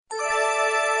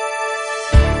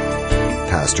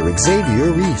Pastor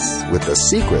Xavier Reese with the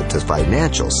secret to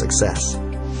financial success.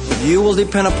 If you will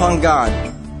depend upon God,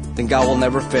 then God will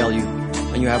never fail you,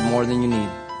 and you have more than you need.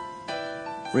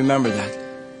 Remember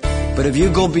that. But if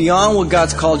you go beyond what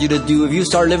God's called you to do, if you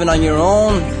start living on your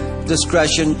own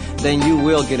discretion, then you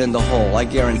will get in the hole, I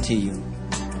guarantee you.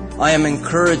 I am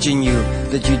encouraging you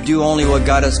that you do only what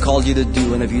God has called you to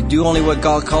do. And if you do only what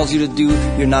God calls you to do,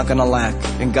 you're not going to lack.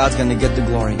 And God's going to get the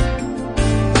glory.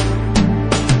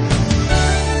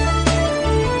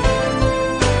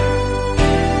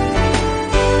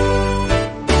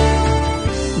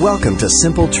 Welcome to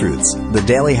Simple Truths, the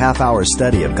daily half-hour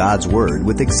study of God's Word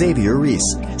with Xavier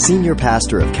Reese, Senior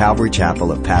Pastor of Calvary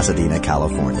Chapel of Pasadena,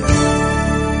 California.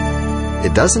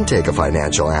 It doesn't take a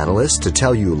financial analyst to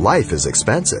tell you life is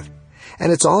expensive.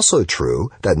 And it's also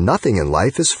true that nothing in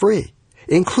life is free,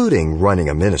 including running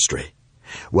a ministry.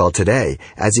 Well, today,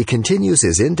 as he continues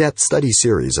his in-depth study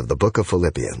series of the book of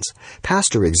Philippians,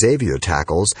 Pastor Xavier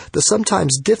tackles the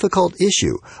sometimes difficult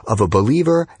issue of a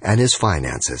believer and his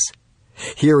finances.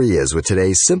 Here he is with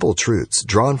today's simple truths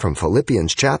drawn from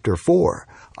Philippians chapter 4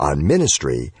 on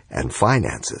ministry and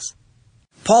finances.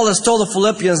 Paul has told the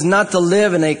Philippians not to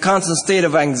live in a constant state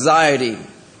of anxiety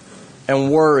and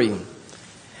worry,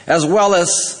 as well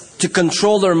as to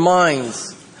control their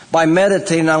minds by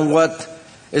meditating on what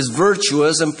is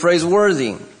virtuous and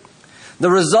praiseworthy.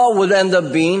 The result would end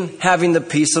up being having the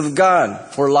peace of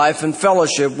God for life and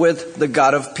fellowship with the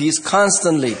God of peace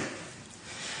constantly.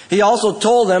 He also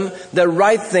told them that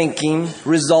right thinking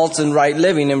results in right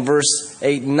living in verse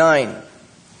 8 and 9.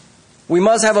 We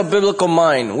must have a biblical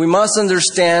mind. We must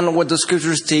understand what the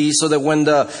Scriptures teach so that when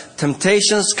the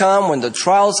temptations come, when the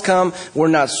trials come, we're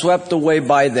not swept away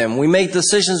by them. We make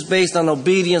decisions based on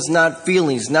obedience, not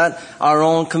feelings, not our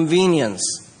own convenience.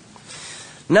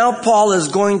 Now Paul is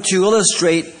going to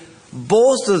illustrate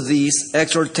both of these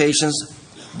exhortations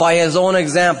by his own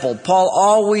example. Paul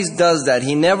always does that.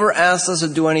 He never asks us to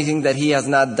do anything that he has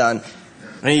not done.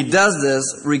 And he does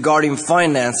this regarding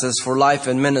finances for life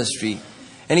and ministry.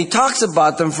 And he talks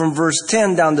about them from verse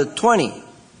 10 down to 20.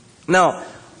 Now,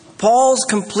 Paul's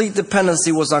complete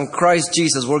dependency was on Christ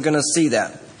Jesus. We're going to see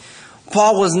that.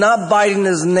 Paul was not biting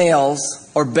his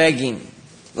nails or begging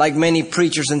like many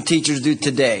preachers and teachers do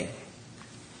today.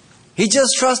 He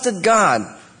just trusted God.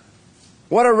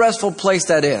 What a restful place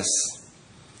that is.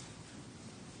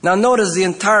 Now notice the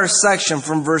entire section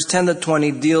from verse 10 to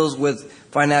 20 deals with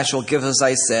financial gifts, as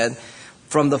I said,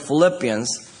 from the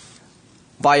Philippians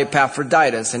by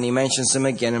Epaphroditus, and he mentions him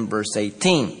again in verse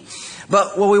 18.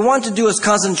 But what we want to do is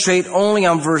concentrate only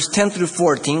on verse 10 through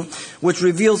 14, which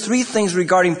reveal three things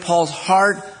regarding Paul's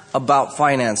heart about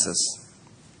finances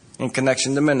in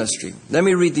connection to ministry. Let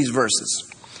me read these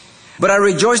verses. But I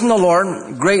rejoice in the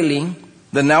Lord greatly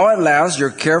that now at last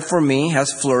your care for me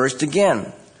has flourished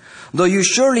again. Though you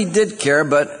surely did care,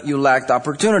 but you lacked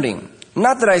opportunity.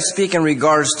 Not that I speak in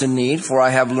regards to need, for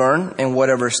I have learned in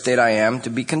whatever state I am to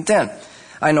be content.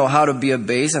 I know how to be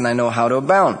abased and I know how to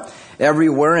abound.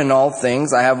 Everywhere in all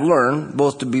things I have learned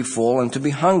both to be full and to be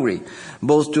hungry,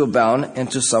 both to abound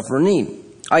and to suffer need.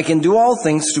 I can do all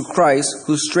things through Christ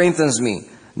who strengthens me.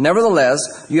 Nevertheless,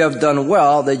 you have done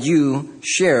well that you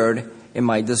shared in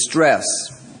my distress.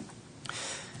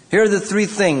 Here are the three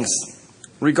things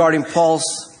regarding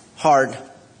Paul's heart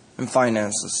and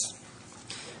finances.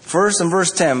 First, in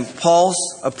verse 10, Paul's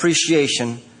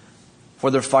appreciation for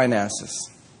their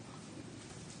finances.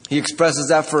 He expresses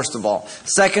that first of all.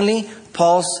 Secondly,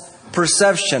 Paul's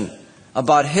perception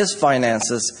about his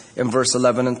finances in verse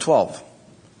 11 and 12.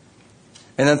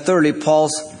 And then thirdly,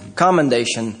 Paul's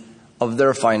commendation of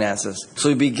their finances. So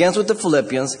he begins with the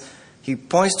Philippians, he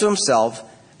points to himself,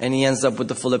 and he ends up with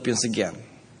the Philippians again.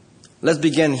 Let's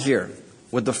begin here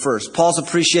with the first. Paul's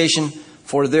appreciation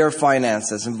for their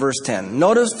finances in verse 10.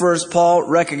 Notice first, Paul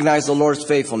recognized the Lord's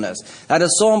faithfulness. That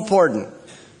is so important.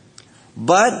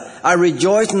 But I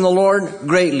rejoice in the Lord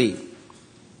greatly.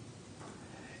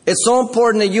 It's so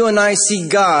important that you and I see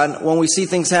God when we see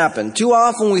things happen. Too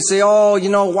often we say,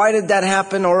 why did that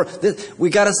happen? Or we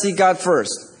got to see God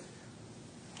first.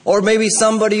 Or maybe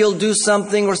somebody will do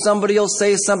something or somebody will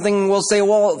say something and we'll say,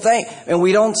 and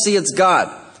we don't see it's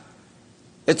God.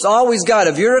 It's always God.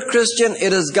 If you're a Christian,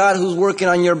 it is God who's working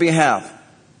on your behalf.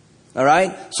 All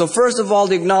right? So first of all,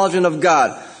 the acknowledgement of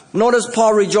God. Notice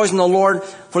Paul rejoiced in the Lord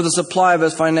for the supply of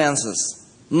his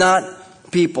finances,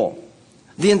 not people.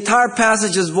 The entire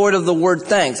passage is void of the word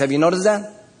thanks. Have you noticed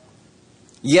that?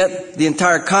 Yet the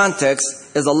entire context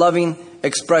is a loving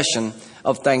expression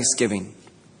of thanksgiving.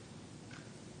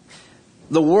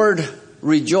 The word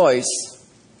rejoice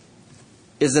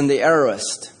is in the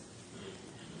aorist.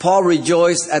 Paul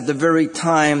rejoiced at the very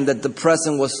time that the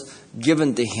present was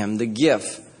given to him, the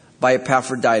gift, by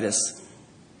Epaphroditus.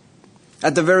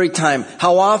 At the very time.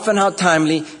 How often, how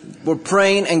timely, we're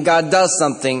praying and God does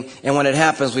something, and when it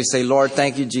happens we say, Lord,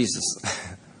 thank you, Jesus.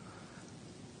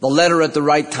 The letter at the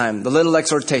right time, the little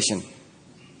exhortation.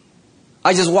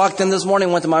 I just walked in this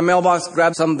morning, went to my mailbox,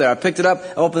 grabbed something there. I picked it up,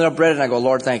 I opened it up, read it, and I go,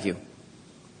 Lord, thank you.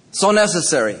 So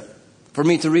necessary for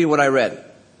me to read what I read.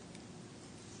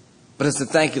 But it's to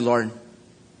thank you, Lord.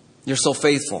 You're so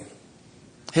faithful.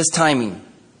 His timing.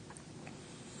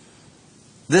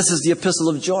 This is the epistle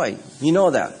of joy. You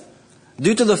know that.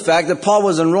 Due to the fact that Paul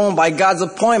was in Rome by God's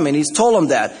appointment. He's told him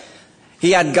that. He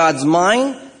had God's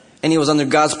mind and he was under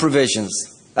God's provisions.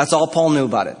 That's all Paul knew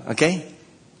about it. Okay?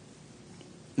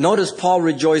 Notice Paul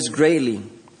rejoiced greatly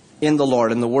in the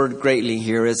Lord. And the word greatly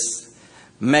here is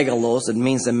megalos. It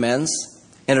means immense.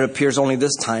 And it appears only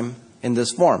this time in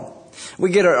this form.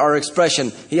 We get our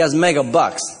expression, he has mega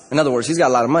bucks. In other words, he's got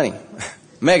a lot of money.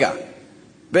 Mega.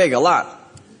 Big, a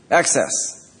lot. Excess.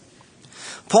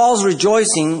 Paul's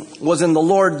rejoicing was in the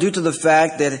Lord due to the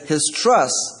fact that his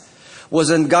trust was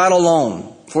in God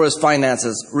alone for his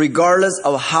finances, regardless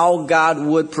of how God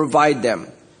would provide them.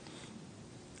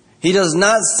 He does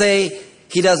not say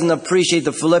he doesn't appreciate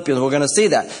the Philippians. We're going to see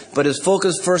that. But his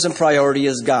focus first and priority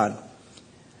is God.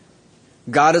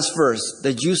 God is first.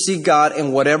 That you see God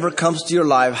in whatever comes to your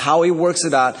life, how He works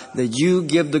it out, that you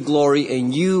give the glory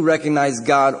and you recognize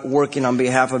God working on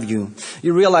behalf of you.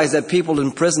 You realize that people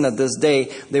in prison at this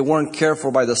day, they weren't cared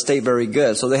for by the state very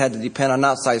good. So they had to depend on an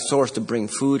outside source to bring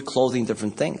food, clothing,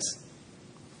 different things.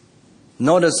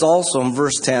 Notice also in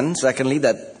verse 10, secondly,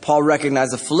 that Paul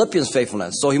recognized the Philippians'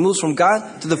 faithfulness. So he moves from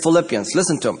God to the Philippians.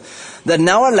 Listen to him. That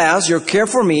now at last your care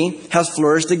for me has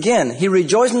flourished again. He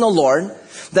rejoiced in the Lord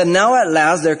that now at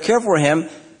last their care for him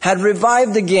had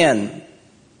revived again.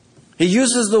 He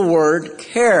uses the word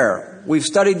care. We've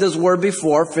studied this word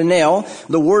before, phileo.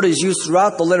 The word is used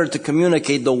throughout the letter to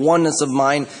communicate the oneness of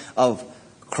mind of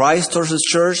Christ towards His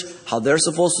church, how they're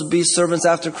supposed to be servants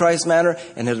after Christ's manner,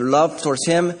 and His love towards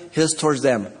Him, His towards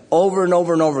them. Over and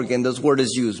over and over again, this word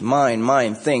is used.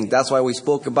 Mind, think. That's why we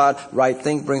spoke about right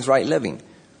think brings right living.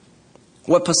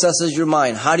 What possesses your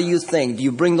mind? How do you think? Do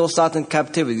you bring those thoughts in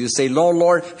captivity? Do you say,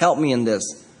 Lord, help me in this?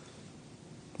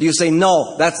 Do you say,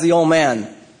 no, that's the old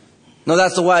man. No,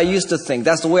 that's the way I used to think.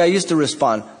 That's the way I used to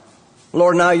respond.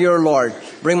 Lord, now you're Lord.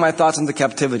 Bring my thoughts into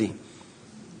captivity.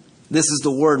 This is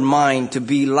the word mind, to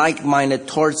be like-minded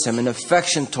towards Him, and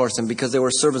affection towards Him, because they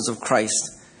were servants of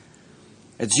Christ.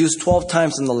 It's used 12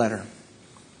 times in the letter.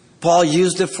 Paul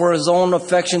used it for his own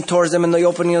affection towards them in the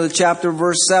opening of the chapter,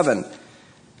 verse 7.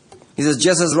 He says,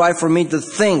 just as right for me to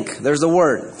think, there's the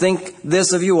word, think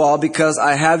this of you all, because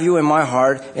I have you in my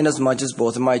heart, inasmuch as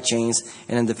both in my chains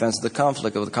and in defense of the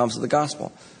conflict of the comes of the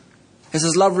gospel. It's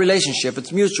his love relationship.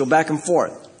 It's mutual, back and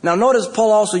forth. Now notice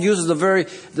Paul also uses a very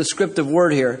descriptive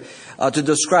word here to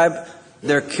describe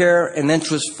their care and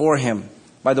interest for him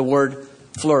by the word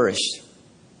flourish.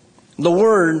 The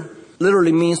word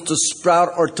literally means to sprout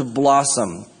or to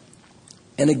blossom.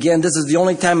 And again, this is the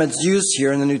only time it's used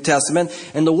here in the New Testament.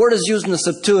 And the word is used in the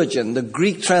Septuagint, the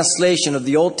Greek translation of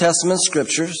the Old Testament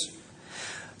scriptures,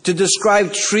 to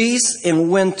describe trees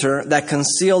in winter that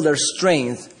conceal their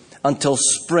strength until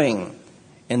spring.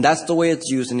 And that's the way it's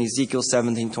used in Ezekiel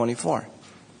 17:24.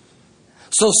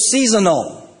 So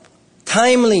seasonal,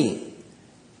 timely,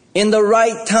 in the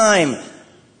right time.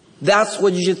 That's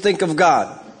what you should think of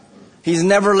God. He's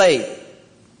never late.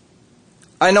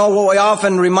 I know we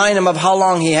often remind Him of how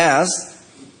long He has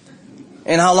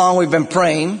and how long we've been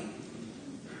praying.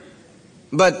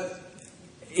 But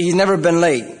He's never been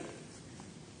late.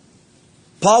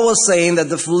 Paul was saying that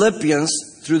the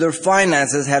Philippians, through their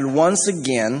finances, had once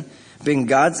again been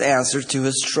God's answer to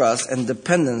His trust and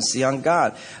dependency on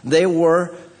God. They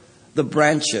were the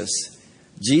branches.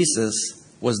 Jesus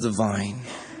was the vine.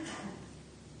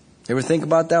 Ever think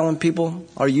about that when people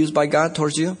are used by God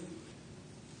towards you?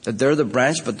 That they're the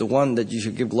branch, but the one that you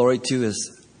should give glory to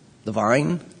is the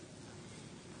vine?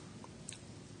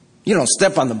 You don't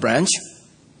step on the branch.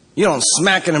 You don't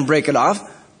smack it and break it off.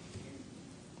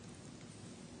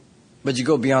 But you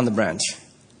go beyond the branch.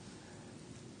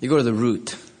 You go to the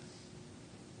root.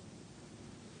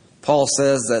 Paul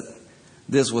says that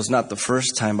this was not the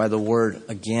first time by the word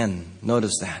again.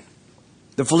 Notice that.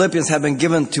 The Philippians had been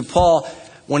given to Paul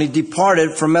when he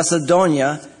departed from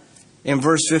Macedonia. In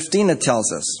verse 15 it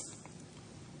tells us,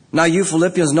 now you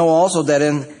Philippians know also that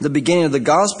in the beginning of the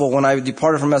gospel, when I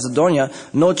departed from Macedonia,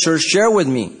 no church shared with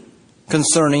me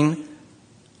concerning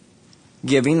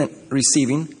giving and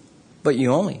receiving, but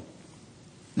you only.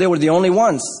 They were the only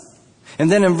ones.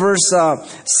 And then in verse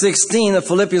 16, the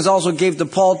Philippians also gave to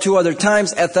Paul 2 other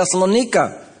times at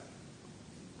Thessalonica.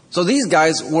 So these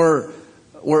guys were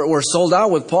sold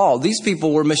out with Paul. These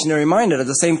people were missionary minded at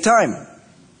the same time.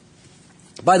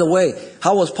 By the way,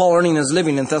 how was Paul earning his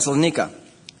living in Thessalonica?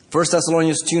 1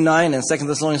 Thessalonians 2:9 and 2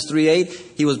 Thessalonians 3:8,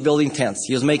 he was building tents.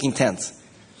 He was making tents.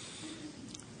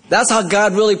 That's how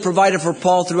God really provided for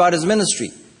Paul throughout his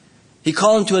ministry. He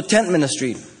called him to a tent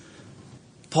ministry.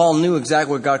 Paul knew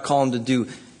exactly what God called him to do.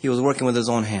 He was working with his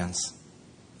own hands.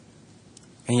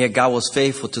 And yet God was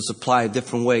faithful to supply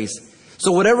different ways.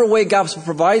 So whatever way God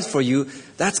provides for you,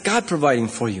 that's God providing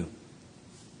for you.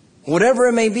 Whatever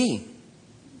it may be.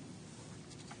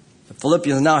 The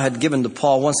Philippians now had given to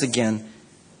Paul once again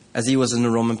as he was in the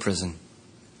Roman prison.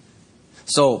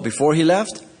 So before he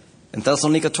left, in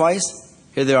Thessalonica twice,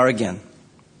 here they are again.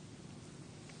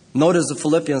 Notice the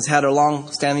Philippians had a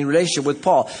long-standing relationship with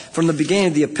Paul. From the beginning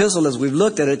of the epistle, as we've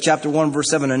looked at it, chapter 1, verse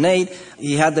 7 and 8,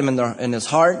 he had them in his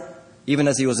heart, even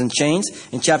as he was in chains.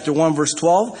 In chapter 1, verse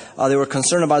 12, they were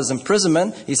concerned about his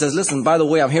imprisonment. He says, listen, by the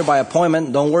way, I'm here by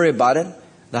appointment. Don't worry about it.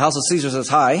 The house of Caesar says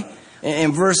hi.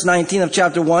 In verse 19 of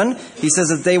chapter 1, he says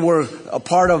that they were a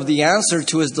part of the answer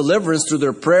to his deliverance through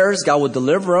their prayers. God would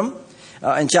deliver them.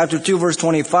 In chapter 2, verse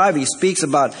 25, he speaks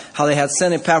about how they had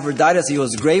sent Epaphroditus. He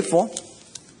was grateful.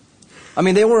 I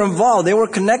mean, they were involved. They were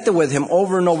connected with him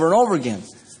over and over and over again.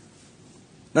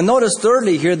 Now notice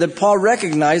thirdly here that Paul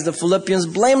recognized the Philippians'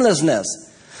 blamelessness.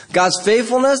 God's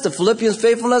faithfulness, the Philippians'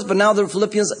 faithfulness, but now the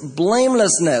Philippians'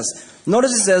 blamelessness.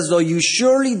 Notice it says, though you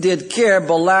surely did care,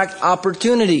 but lacked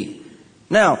opportunity.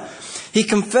 Now, he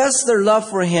confessed their love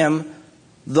for him,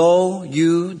 though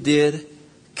you did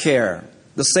care.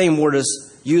 The same word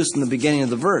is used in the beginning of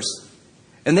the verse.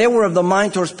 And they were of the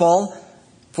mind towards Paul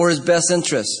for his best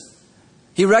interest.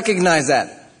 He recognized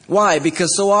that. Why?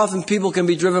 Because so often people can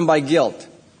be driven by guilt.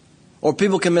 Or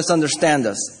people can misunderstand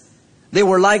us. They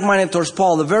were like-minded towards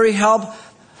Paul. The very help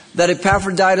that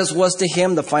Epaphroditus was to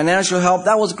him, the financial help,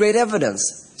 that was great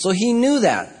evidence. So he knew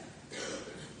that.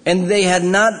 And they had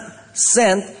not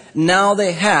sent, now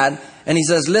they had. And he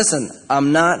says, listen,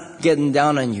 I'm not getting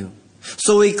down on you.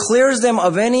 So he clears them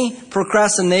of any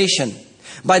procrastination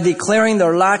by declaring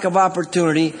their lack of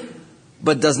opportunity,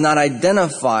 but does not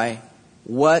identify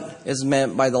what is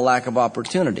meant by the lack of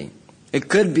opportunity. It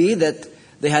could be that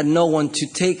they had no one to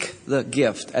take the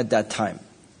gift at that time.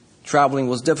 Traveling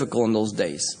was difficult in those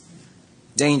days.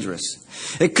 Dangerous.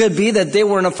 It could be that they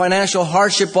were in a financial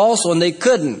hardship also and they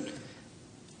couldn't.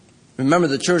 Remember,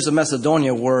 the church of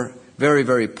Macedonia were very,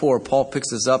 very poor. Paul picks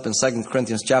this up in 2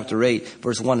 Corinthians chapter 8,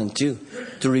 verse 1 and 2.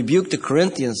 To rebuke the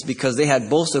Corinthians because they had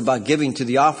boasted about giving to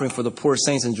the offering for the poor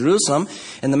saints in Jerusalem.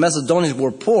 And the Macedonians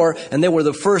were poor and they were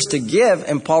the first to give.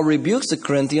 And Paul rebukes the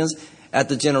Corinthians at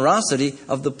the generosity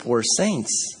of the poor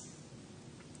saints.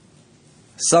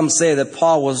 Some say that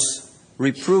Paul was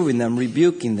reproving them,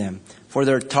 rebuking them for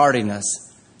their tardiness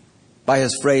by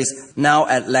his phrase, now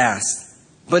at last.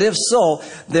 But if so,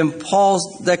 then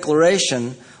Paul's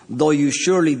declaration, though you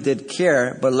surely did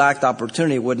care but lacked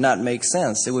opportunity, would not make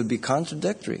sense. It would be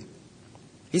contradictory.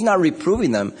 He's not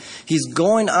reproving them. He's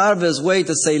going out of his way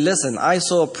to say, listen, I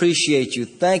so appreciate you.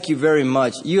 Thank you very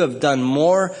much. You have done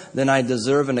more than I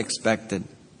deserve and expected.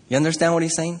 You understand what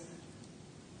he's saying?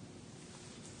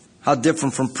 How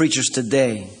different from preachers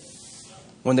today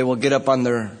when they will get up on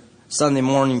their Sunday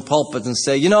morning pulpits and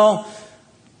say, you know,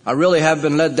 I really have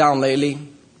been let down lately.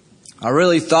 I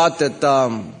really thought that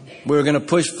we were going to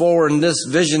push forward in this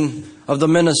vision of the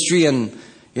ministry and,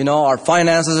 you know, our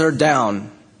finances are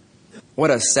down. What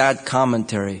a sad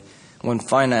commentary when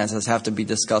finances have to be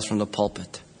discussed from the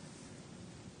pulpit.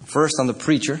 First on the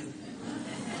preacher,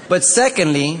 but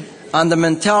secondly on the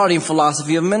mentality and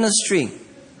philosophy of ministry.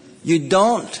 You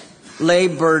don't lay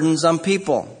burdens on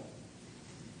people.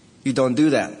 You don't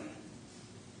do that.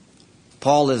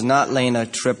 Paul is not laying a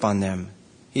trip on them.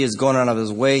 He is going out of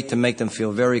his way to make them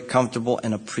feel very comfortable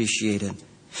and appreciated.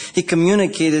 He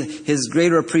communicated his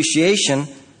greater appreciation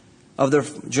of their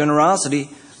generosity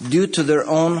due to their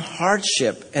own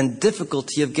hardship and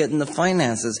difficulty of getting the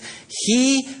finances.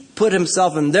 He put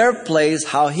himself in their place,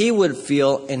 how he would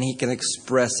feel, and he can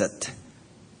express it.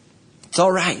 It's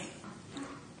all right.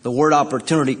 The word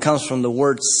opportunity comes from the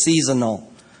word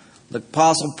seasonal. The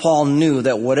Apostle Paul knew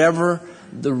that whatever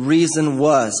the reason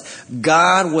was,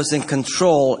 God was in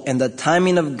control, and the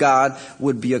timing of God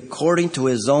would be according to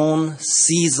his own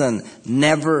season,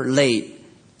 never late.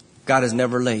 God is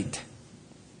never late.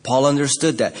 Paul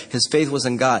understood that. His faith was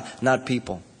in God, not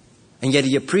people. And yet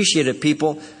he appreciated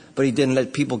people, but he didn't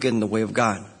let people get in the way of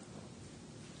God.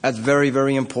 That's very,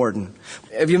 very important.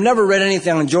 If you've never read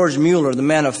anything on George Mueller, the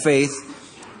man of faith,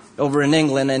 over in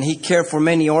England, and he cared for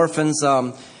many orphans,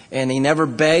 and he never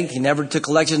begged, he never took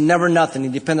collections, never nothing. He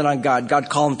depended on God. God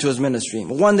called him to his ministry.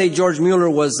 But one day, George Mueller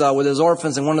was with his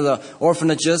orphans in one of the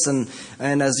orphanages, and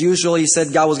as usual, he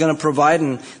said God was going to provide,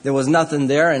 and there was nothing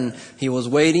there, and he was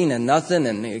waiting and nothing,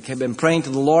 and he had been praying to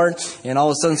the Lord, and all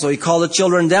of a sudden, so he called the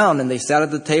children down, and they sat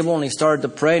at the table, and he started to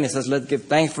pray, and he says, let's give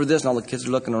thanks for this, and all the kids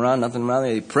are looking around, nothing around,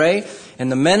 and they pray, and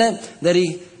the minute that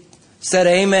he said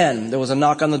amen, there was a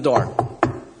knock on the door.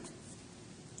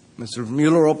 Mr.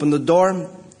 Mueller opened the door.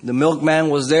 The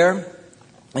milkman was there,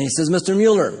 and he says, Mr.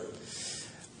 Mueller,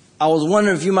 I was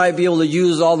wondering if you might be able to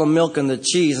use all the milk and the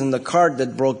cheese in the cart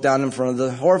that broke down in front of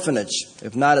the orphanage.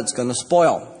 If not, it's going to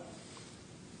spoil.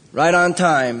 Right on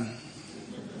time.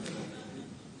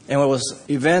 And it was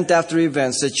event after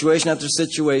event, situation after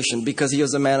situation, because he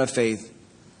was a man of faith.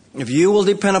 If you will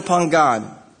depend upon God,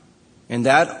 and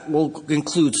that will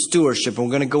include stewardship, and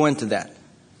we're going to go into that,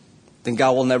 then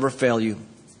God will never fail you,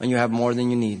 and you have more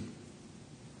than you need.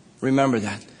 Remember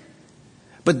that.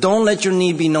 But don't let your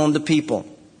need be known to people,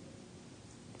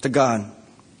 to God.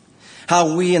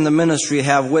 How we in the ministry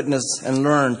have witnessed and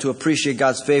learned to appreciate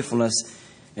God's faithfulness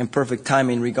and perfect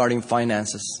timing regarding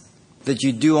finances. That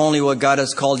you do only what God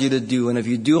has called you to do. And if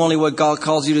you do only what God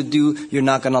calls you to do, you're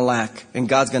not going to lack. And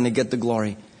God's going to get the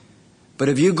glory. But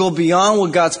if you go beyond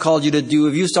what God's called you to do,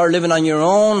 if you start living on your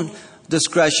own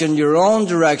discretion, your own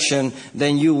direction,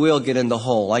 then you will get in the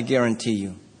hole. I guarantee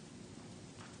you.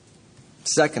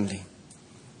 Secondly,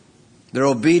 their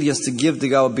obedience to give to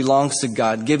God belongs to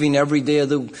God. Giving every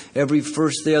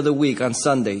first day of the week on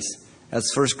Sundays,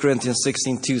 as 1 Corinthians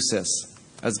 16:2 says,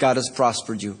 as God has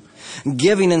prospered you.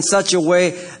 Giving in such a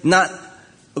way, not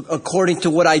according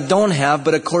to what I don't have,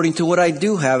 but according to what I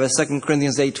do have, as 2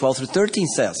 Corinthians 8:12-13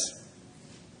 says.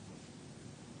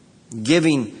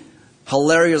 Giving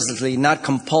hilariously, not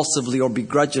compulsively or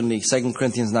begrudgingly, 2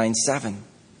 Corinthians 9:7.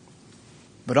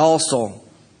 But also,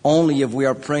 only if we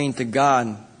are praying to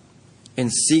God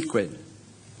in secret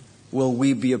will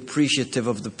we be appreciative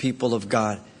of the people of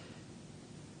God.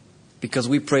 Because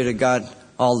we pray to God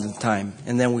all the time,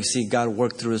 and then we see God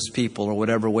work through His people or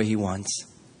whatever way He wants.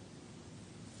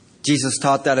 Jesus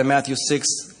taught that in Matthew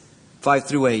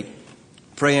 6:5-8.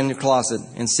 Pray in your closet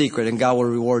in secret, and God will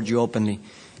reward you openly.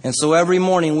 And so every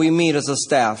morning we meet as a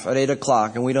staff at 8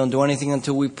 o'clock, and we don't do anything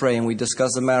until we pray, and we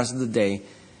discuss the matters of the day.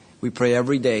 We pray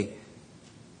every day.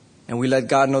 And we let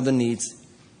God know the needs.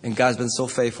 And God's been so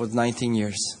faithful for 19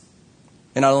 years.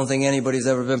 And I don't think anybody's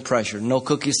ever been pressured. No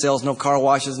cookie sales, no car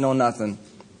washes, no nothing.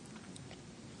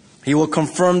 He will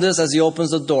confirm this as He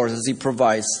opens the doors, as He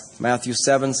provides. Matthew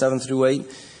 7:7-8.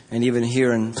 And even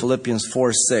here in Philippians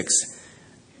 4:6.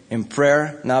 In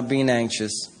prayer, not being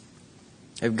anxious.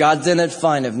 If God's in it,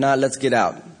 fine. If not, let's get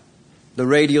out. The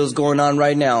radio's going on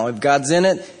right now. If God's in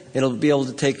it, it'll be able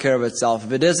to take care of itself.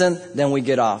 If it isn't, then we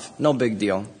get off. No big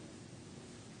deal.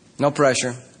 No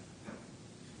pressure.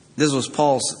 This was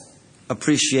Paul's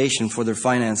appreciation for their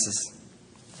finances.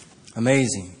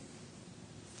 Amazing.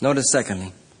 Notice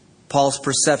secondly, Paul's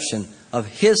perception of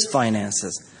his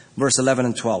finances. Verse 11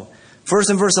 and 12.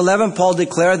 First in verse 11, Paul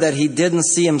declared that he didn't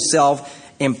see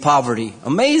himself in poverty.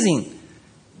 Amazing.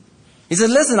 He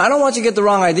said, listen, I don't want you to get the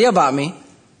wrong idea about me.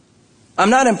 I'm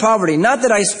not in poverty. Not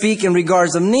that I speak in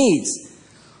regards of needs.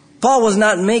 Paul was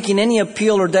not making any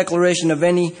appeal or declaration of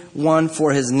anyone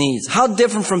for his needs. How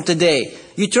different from today.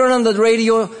 You turn on the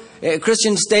radio,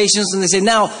 Christian stations, and they say,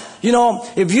 now,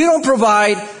 if you don't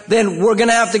provide, then we're going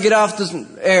to have to get off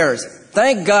the airs.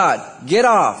 Thank God. Get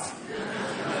off.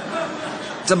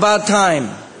 It's about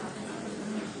time.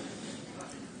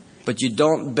 But you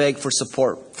don't beg for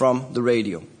support from the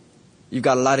radio. You've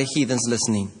got a lot of heathens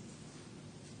listening.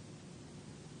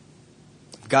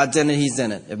 If God's in it, He's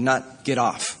in it. If not, get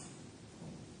off.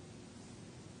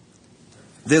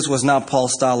 This was not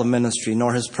Paul's style of ministry,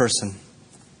 nor his person.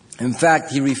 In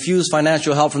fact, he refused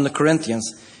financial help from the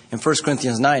Corinthians. In 1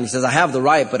 Corinthians 9, he says, I have the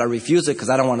right, but I refuse it because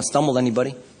I don't want to stumble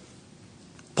anybody.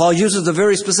 Paul uses a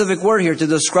very specific word here to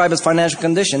describe his financial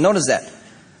condition. Notice that.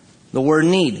 The word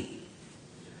need.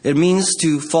 It means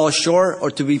to fall short or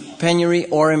to be penury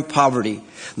or in poverty.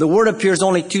 The word appears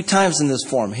only 2 times in this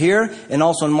form. Here and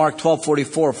also in Mark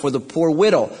 12:44 for the poor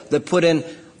widow that put in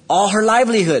all her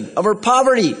livelihood of her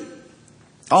poverty.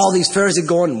 All these Pharisees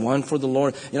going, one for the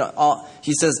Lord.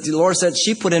 He says, the Lord said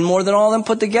she put in more than all of them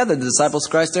put together. The disciples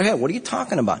scratched their head. What are you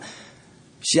talking about?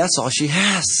 That's all she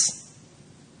has.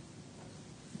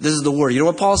 This is the word. You know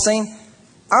what Paul's saying?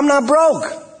 I'm not broke.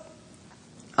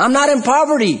 I'm not in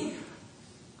poverty.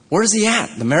 Where is he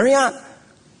at? The Marriott?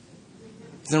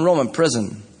 He's in Roman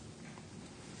prison.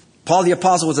 Paul the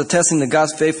Apostle was attesting to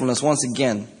God's faithfulness once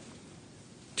again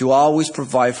to always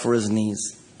provide for his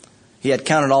needs. He had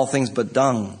counted all things but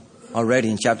dung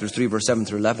already in chapter 3, verse 7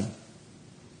 through 11.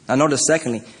 Now notice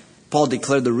secondly, Paul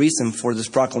declared the reason for this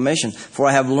proclamation. For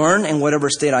I have learned in whatever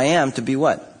state I am to be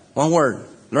what? One word.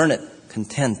 Learn it.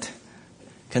 Content.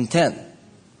 Content.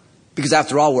 Because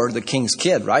after all, we're the king's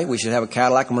kid, right? We should have a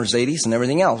Cadillac, a Mercedes, and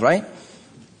everything else, right?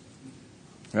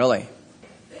 Really.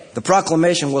 The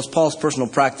proclamation was Paul's personal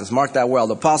practice. Mark that well.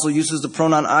 The apostle uses the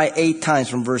pronoun I 8 times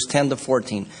from verse 10 to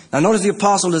 14. Now notice the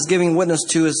apostle is giving witness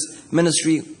to his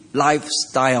ministry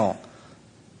lifestyle.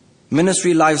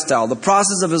 Ministry lifestyle. The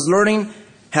process of his learning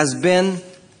has been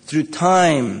through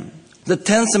time. The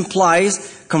tense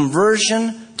implies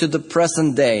conversion to the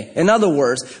present day. In other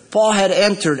words, Paul had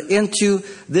entered into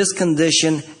this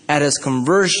condition at his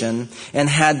conversion and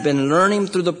had been learning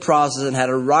through the process and had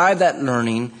arrived at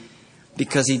learning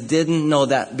because he didn't know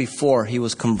that before he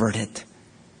was converted.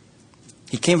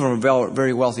 He came from a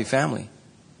very wealthy family.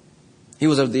 He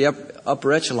was of the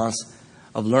upper echelons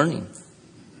of learning.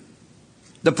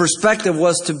 The perspective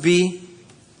was to be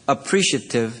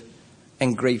appreciative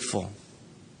and grateful.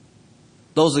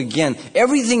 Those again,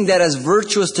 everything that is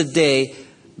virtuous today,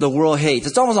 the world hates.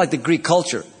 It's almost like the Greek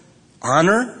culture.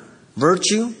 Honor,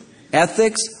 virtue,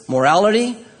 ethics,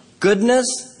 morality,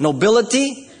 goodness,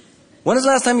 nobility. When is the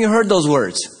last time you heard those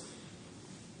words?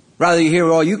 Rather you hear,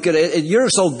 oh, you're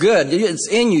so good. It's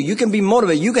in you. You can be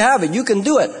motivated. You can have it. You can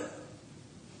do it.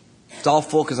 It's all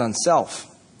focused on self.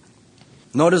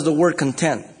 Notice the word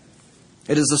content.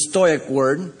 It is a Stoic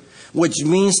word, which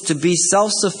means to be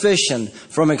self-sufficient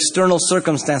from external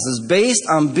circumstances based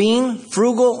on being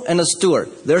frugal and a steward.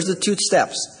 There's the 2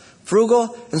 steps,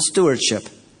 frugal and stewardship.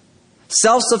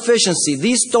 Self-sufficiency.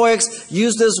 These Stoics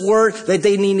use this word that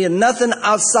they needed nothing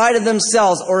outside of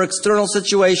themselves or external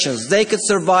situations. They could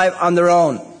survive on their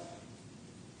own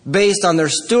based on their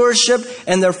stewardship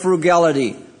and their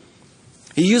frugality.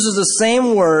 He uses the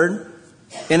same word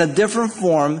in a different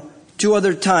form 2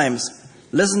 other times.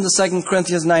 Listen to 2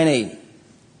 Corinthians 9:8.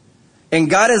 And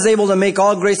God is able to make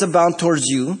all grace abound towards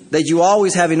you, that you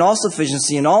always having all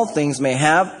sufficiency in all things may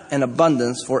have an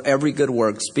abundance for every good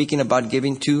work. Speaking about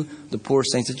giving to the poor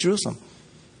saints at Jerusalem.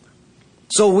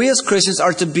 So we as Christians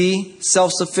are to be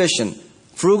self-sufficient.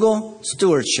 Frugal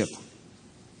stewardship.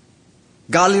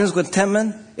 Godliness with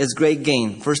contentment is great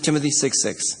gain. 1 Timothy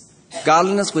 6:6.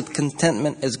 Godliness with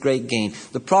contentment is great gain.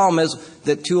 The problem is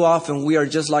that too often we are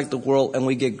just like the world and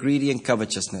we get greedy and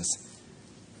covetousness.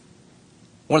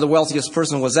 One of the wealthiest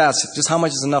person was asked, just how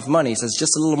much is enough money? He says,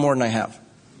 just a little more than I have.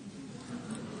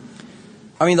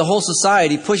 I mean, the whole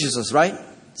society pushes us, right?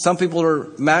 Some people are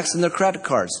maxed in their credit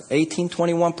cards, 18,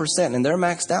 21%, and they're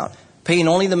maxed out, paying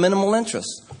only the minimal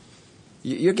interest.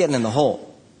 You're getting in the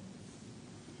hole.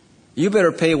 You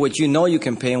better pay what you know you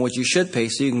can pay and what you should pay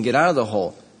so you can get out of the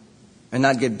hole and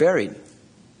not get buried.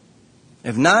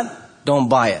 If not, don't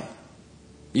buy it.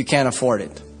 You can't afford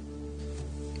it.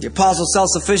 The apostle's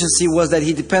self-sufficiency was that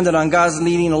he depended on God's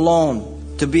leading alone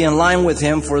to be in line with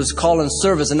him for his call and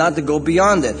service and not to go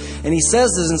beyond it. And he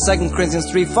says this in 2 Corinthians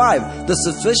 3:5. The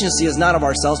sufficiency is not of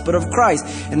ourselves but of Christ.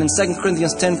 And in 2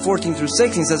 Corinthians 10:14 through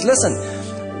 16 he says, listen,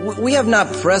 we have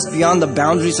not pressed beyond the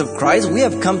boundaries of Christ. We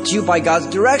have come to you by God's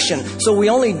direction. So we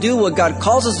only do what God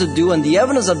calls us to do, and the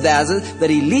evidence of that is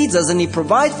that He leads us and He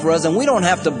provides for us, and we don't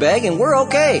have to beg, and we're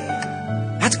okay.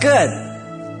 That's good.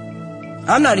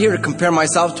 I'm not here to compare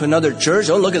myself to another church.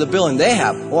 Oh, look at the building they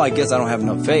have. Oh, I guess I don't have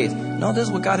enough faith. No, this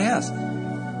is what God has.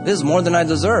 This is more than I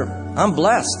deserve. I'm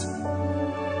blessed.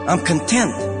 I'm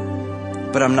content,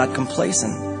 but I'm not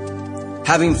complacent.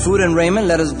 Having food and raiment,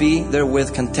 let us be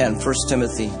therewith content. 1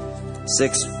 Timothy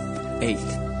 6:8.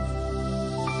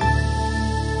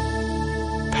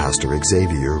 Pastor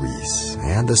Xavier Reese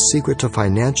and the secret to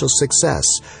financial success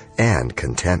and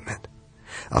contentment.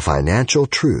 A financial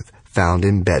truth found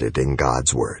embedded in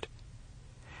God's Word.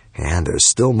 And there's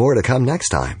still more to come next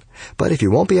time. But if you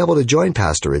won't be able to join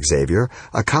Pastor Xavier,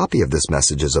 a copy of this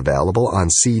message is available on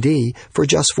CD for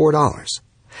just $4.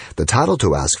 The title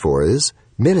to ask for is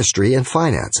Ministry and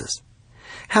Finances.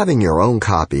 Having your own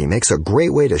copy makes a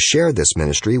great way to share this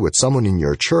ministry with someone in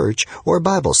your church or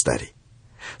Bible study.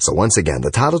 So once again,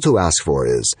 the title to ask for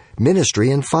is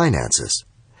Ministry and Finances.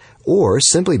 Or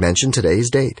simply mention today's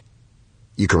date.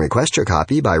 You can request your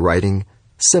copy by writing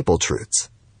Simple Truths,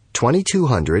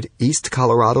 2200 East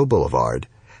Colorado Boulevard,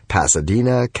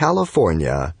 Pasadena,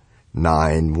 California,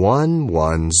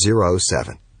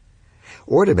 91107.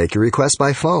 Or to make your request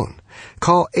by phone,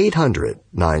 call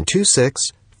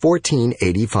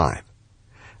 800-926-1485.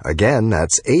 Again,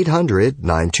 that's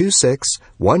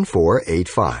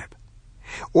 800-926-1485.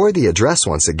 Or the address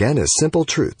once again is Simple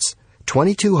Truths,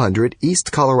 2200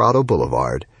 East Colorado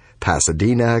Boulevard,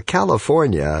 Pasadena,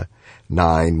 California,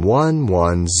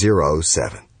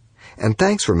 91107. And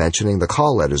thanks for mentioning the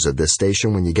call letters of this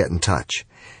station when you get in touch.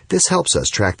 This helps us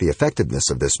track the effectiveness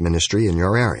of this ministry in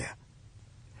your area.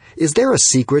 Is there a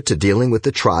secret to dealing with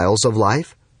the trials of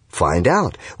life? Find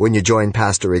out when you join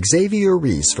Pastor Xavier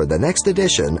Reese for the next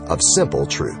edition of Simple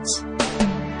Truths.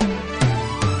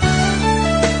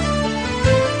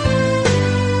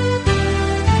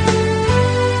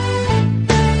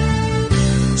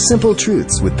 Simple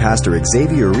Truths with Pastor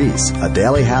Xavier Reese, a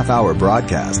daily half-hour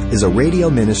broadcast, is a radio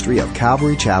ministry of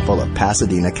Calvary Chapel of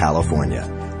Pasadena, California.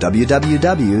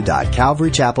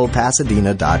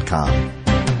 www.calvarychapelpasadena.com.